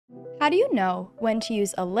How do you know when to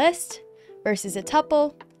use a list versus a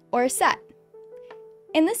tuple or a set?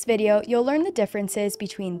 In this video, you'll learn the differences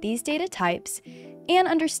between these data types and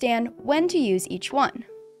understand when to use each one.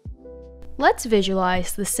 Let's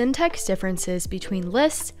visualize the syntax differences between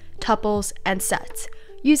lists, tuples, and sets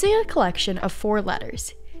using a collection of 4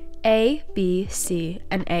 letters, A, B, C,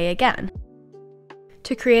 and A again.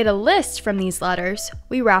 To create a list from these letters,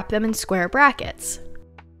 we wrap them in square brackets.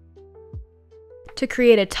 To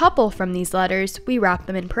create a tuple from these letters, we wrap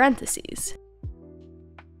them in parentheses.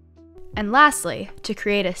 And lastly, to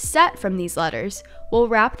create a set from these letters, we'll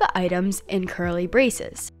wrap the items in curly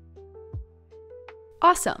braces.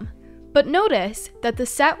 Awesome! But notice that the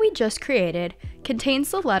set we just created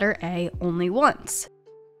contains the letter A only once.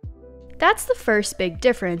 That's the first big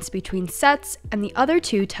difference between sets and the other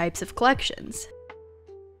 2 types of collections.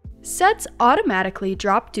 Sets automatically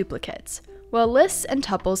drop duplicates, while lists and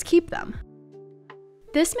tuples keep them.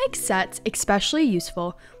 This makes sets especially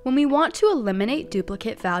useful when we want to eliminate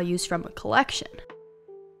duplicate values from a collection.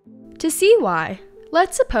 To see why,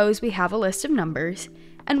 let's suppose we have a list of numbers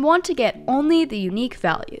and want to get only the unique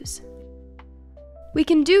values. We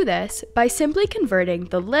can do this by simply converting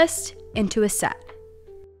the list into a set,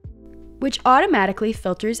 which automatically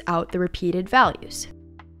filters out the repeated values.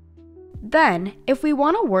 Then, if we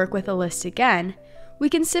want to work with a list again, we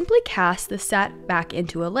can simply cast the set back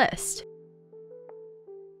into a list.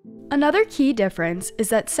 Another key difference is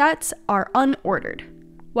that sets are unordered,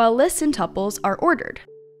 while lists and tuples are ordered.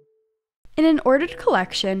 In an ordered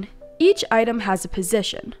collection, each item has a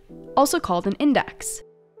position, also called an index.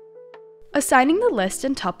 Assigning the list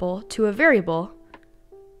and tuple to a variable,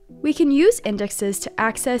 we can use indexes to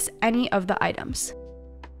access any of the items.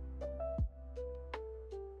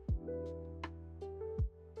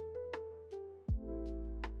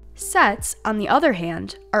 Sets, on the other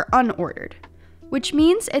hand, are unordered, which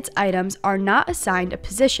means its items are not assigned a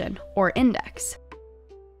position or index.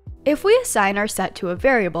 If we assign our set to a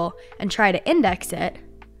variable and try to index it,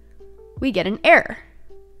 we get an error.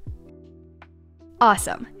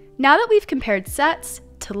 Awesome! Now that we've compared sets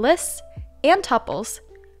to lists and tuples,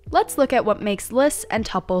 let's look at what makes lists and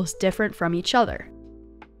tuples different from each other.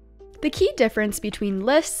 The key difference between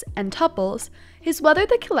lists and tuples is whether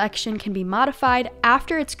the collection can be modified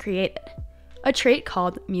after it's created, a trait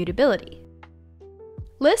called mutability.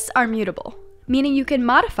 Lists are mutable, meaning you can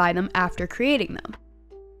modify them after creating them.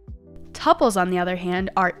 Tuples, on the other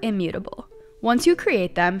hand, are immutable. Once you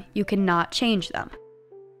create them, you cannot change them.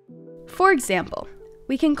 For example,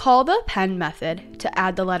 we can call the append method to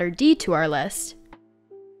add the letter D to our list.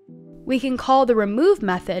 We can call the remove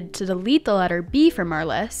method to delete the letter B from our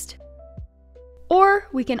list. Or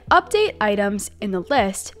we can update items in the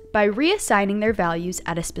list by reassigning their values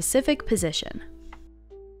at a specific position.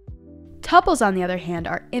 Tuples, on the other hand,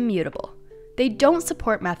 are immutable. They don't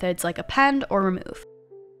support methods like append or remove.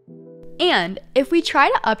 And if we try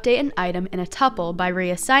to update an item in a tuple by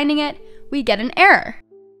reassigning it, we get an error.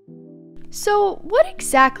 So what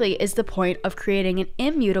exactly is the point of creating an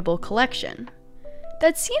immutable collection?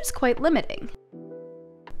 That seems quite limiting.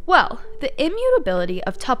 Well, the immutability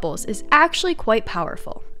of tuples is actually quite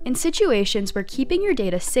powerful in situations where keeping your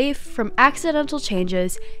data safe from accidental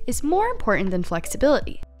changes is more important than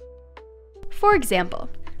flexibility. For example,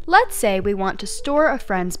 let's say we want to store a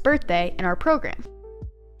friend's birthday in our program.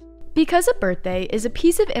 Because a birthday is a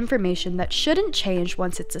piece of information that shouldn't change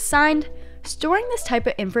once it's assigned, storing this type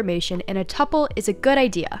of information in a tuple is a good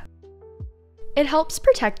idea. It helps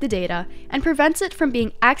protect the data and prevents it from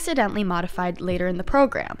being accidentally modified later in the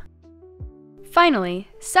program. Finally,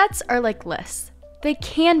 sets are like lists. They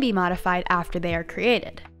can be modified after they are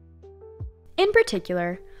created. In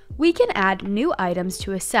particular, we can add new items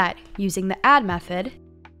to a set using the add method,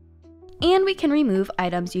 and we can remove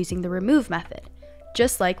items using the remove method,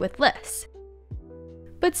 just like with lists.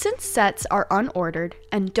 But since sets are unordered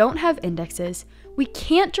and don't have indexes, we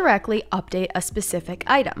can't directly update a specific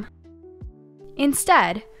item.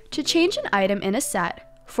 Instead, to change an item in a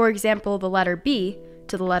set, for example the letter B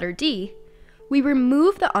to the letter D, we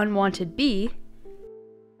remove the unwanted B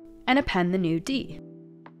and append the new D.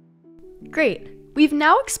 Great! We've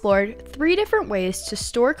now explored 3 different ways to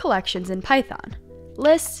store collections in Python: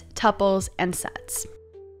 lists, tuples, and sets.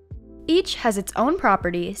 Each has its own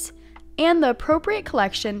properties, and the appropriate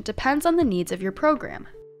collection depends on the needs of your program.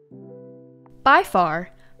 By far,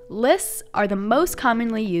 lists are the most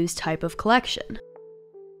commonly used type of collection.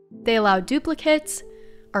 They allow duplicates,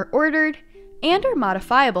 are ordered, and are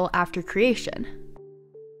modifiable after creation.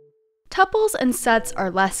 Tuples and sets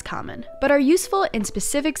are less common, but are useful in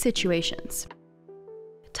specific situations.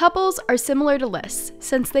 Tuples are similar to lists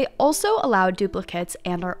since they also allow duplicates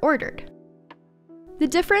and are ordered. The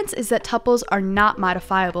difference is that tuples are not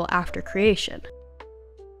modifiable after creation.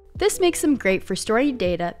 This makes them great for storing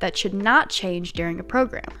data that should not change during a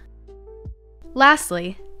program.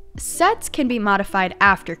 Lastly, sets can be modified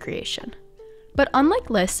after creation, but unlike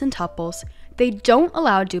lists and tuples, they don't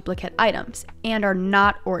allow duplicate items and are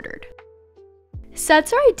not ordered.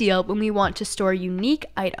 Sets are ideal when we want to store unique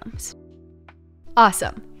items.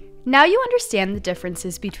 Awesome! Now you understand the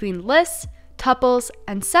differences between lists, tuples,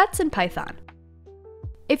 and sets in Python.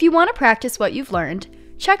 If you want to practice what you've learned,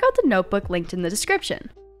 check out the notebook linked in the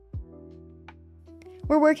description.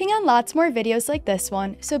 We're working on lots more videos like this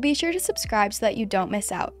one, so be sure to subscribe so that you don't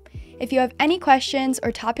miss out. If you have any questions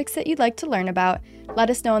or topics that you'd like to learn about, let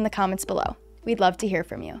us know in the comments below. We'd love to hear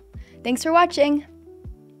from you. Thanks for watching!